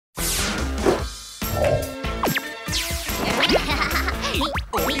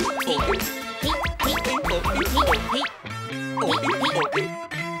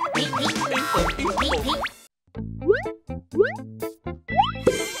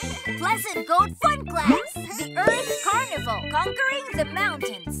Pleasant Goat Fun Class, the Earth Carnival, conquering the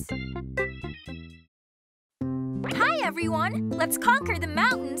mountains. Hi everyone, let's conquer the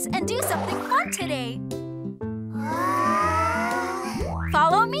mountains and do something fun today.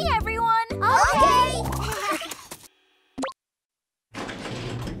 Follow me everyone. Okay.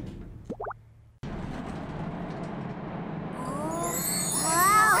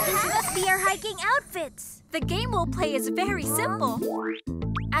 Wow, these must be our hiking outfits. The game we'll play is very simple.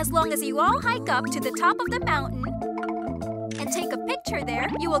 As long as you all hike up to the top of the mountain and take a picture there,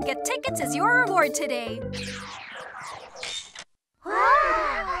 you will get tickets as your reward today.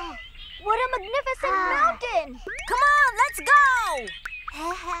 Wow! What a magnificent mountain! Come on, let's go!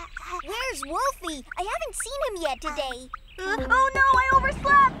 Where's Wolffy? I haven't seen him yet today. Oh no, I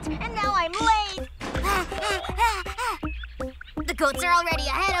overslept! And now I'm late! The goats are already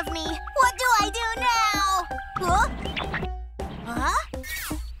ahead of me. What do I do now? Huh? Huh?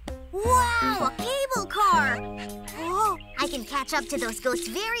 Wow, a cable car! Oh, I can catch up to those goats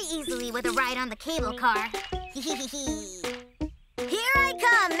very easily with a ride on the cable car. Here I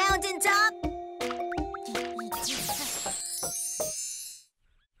come, mountaintop!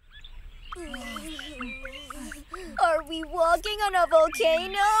 Are we walking on a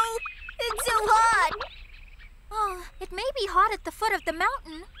volcano? It's so hot! Oh, it may be hot at the foot of the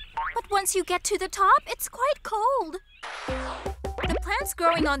mountain, but once you get to the top, it's quite cold. The plants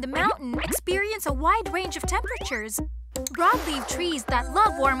growing on the mountain experience a wide range of temperatures. Broadleaf trees that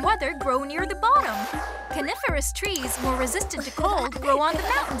love warm weather grow near the bottom. Coniferous trees, more resistant to cold, grow on the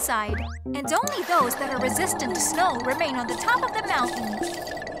mountainside. And only those that are resistant to snow remain on the top of the mountain.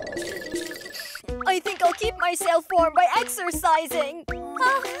 I think I'll keep myself warm by exercising.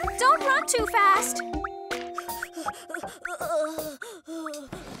 Oh, don't run too fast. Oh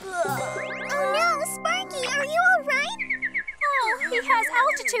no, Sparky, are you all right? Oh, he has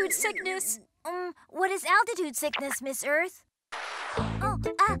altitude sickness. What is altitude sickness, Miss Earth?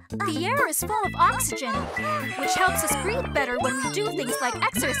 The air is full of oxygen, which helps us breathe better when we do things like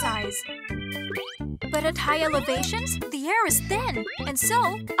exercise. But at high elevations, the air is thin, and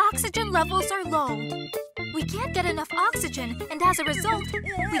so oxygen levels are low. We can't get enough oxygen, and as a result,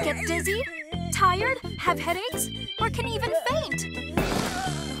 we get dizzy, tired, have headaches, or can even faint.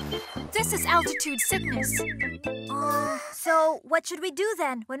 This is altitude sickness. So what should we do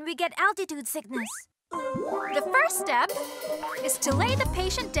then when we get altitude sickness? The first step is to lay the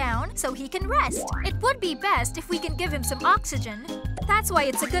patient down so he can rest. It would be best if we can give him some oxygen. That's why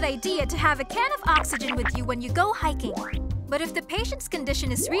it's a good idea to have a can of oxygen with you when you go hiking. But if the patient's condition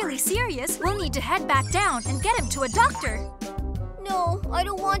is really serious, we'll need to head back down and get him to a doctor. No, I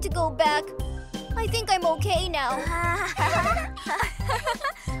don't want to go back. I think I'm okay now.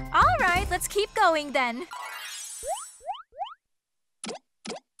 All right, let's keep going then.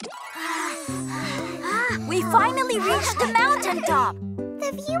 We finally reached the mountaintop.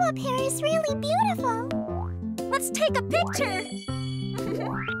 The view up here is really beautiful. Let's take a picture.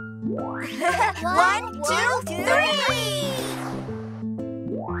 1, 2, 3!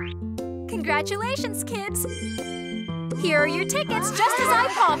 Congratulations, kids. Here are your tickets, just as I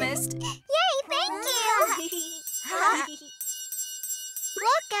promised. Yay, thank you!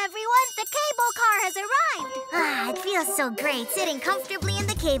 Look, everyone, the cable car has arrived. It feels so great sitting comfortably in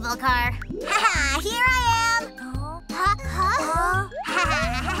the cable car. Here I am.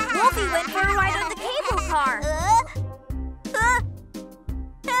 Wolffy went for a ride on the cable car.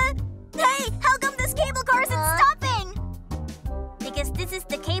 Hey, how come this cable car isn't stopping? Because this is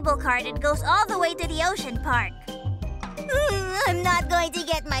the cable car that goes all the way to the ocean park. I'm not going to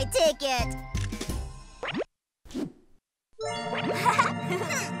get my ticket.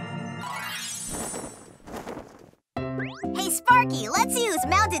 Hey, Sparky, let's use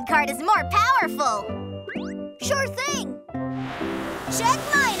mounted cart as more powerful. Sure thing. Check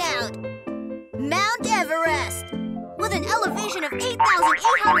mine out. Mount Everest, with an elevation of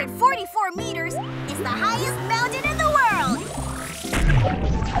 8,844 meters, is the highest mountain in the world.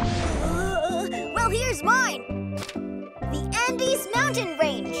 Well, here's mine. The Andes Mountain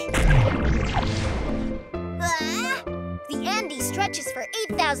Range. The Andes stretches for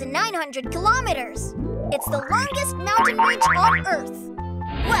 8,900 kilometers. It's the longest mountain range on Earth.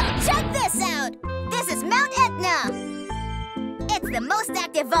 Well, check this out. This is Mount Etna. It's the most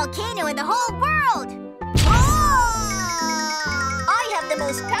active volcano in the whole world. I have the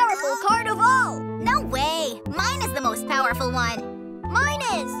most powerful card of all. No way. Mine is the most powerful one. Mine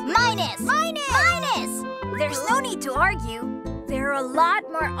is. Mine is. Mine is. Mine is. There's no need to argue. There are a lot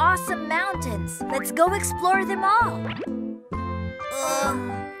more awesome mountains. Let's go explore them all.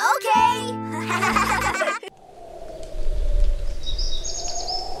 Okay.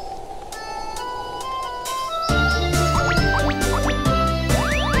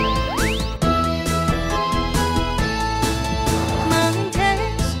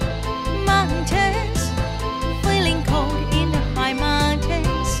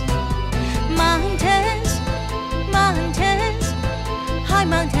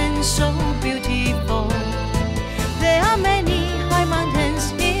 So beautiful. There are many high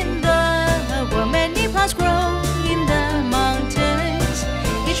mountains in the world. Many plants grow in the mountains.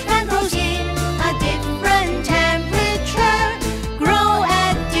 Each plant grows in a different temperature, grow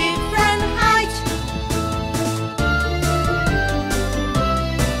at different height.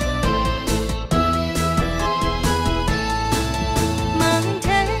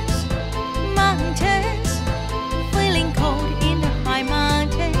 Mountains, mountains, feeling cold in the high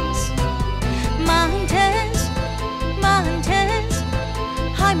mountains. Mountains, mountains,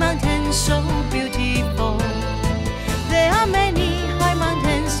 high mountains so beautiful. There are many high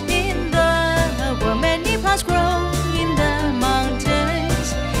mountains in the world. Many plants grow in the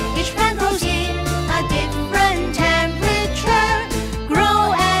mountains. Each plant grows in a different temperature,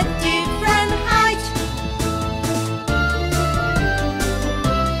 grow at different height.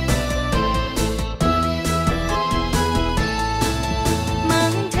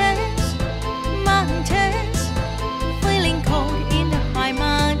 Mountains, mountains, feeling cold in the high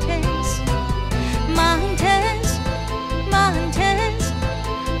mountains. Mountains, mountains,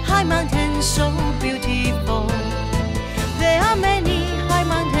 high mountains so beautiful. There are many high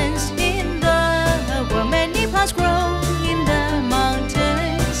mountains in the world. Many plants grow in the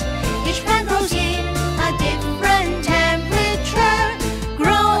mountains. Each plant grows in a different temperature,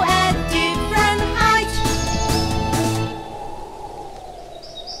 grow at different height.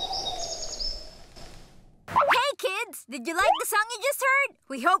 Hey kids, did you like the song you just heard?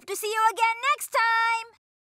 We hope to see you again next time.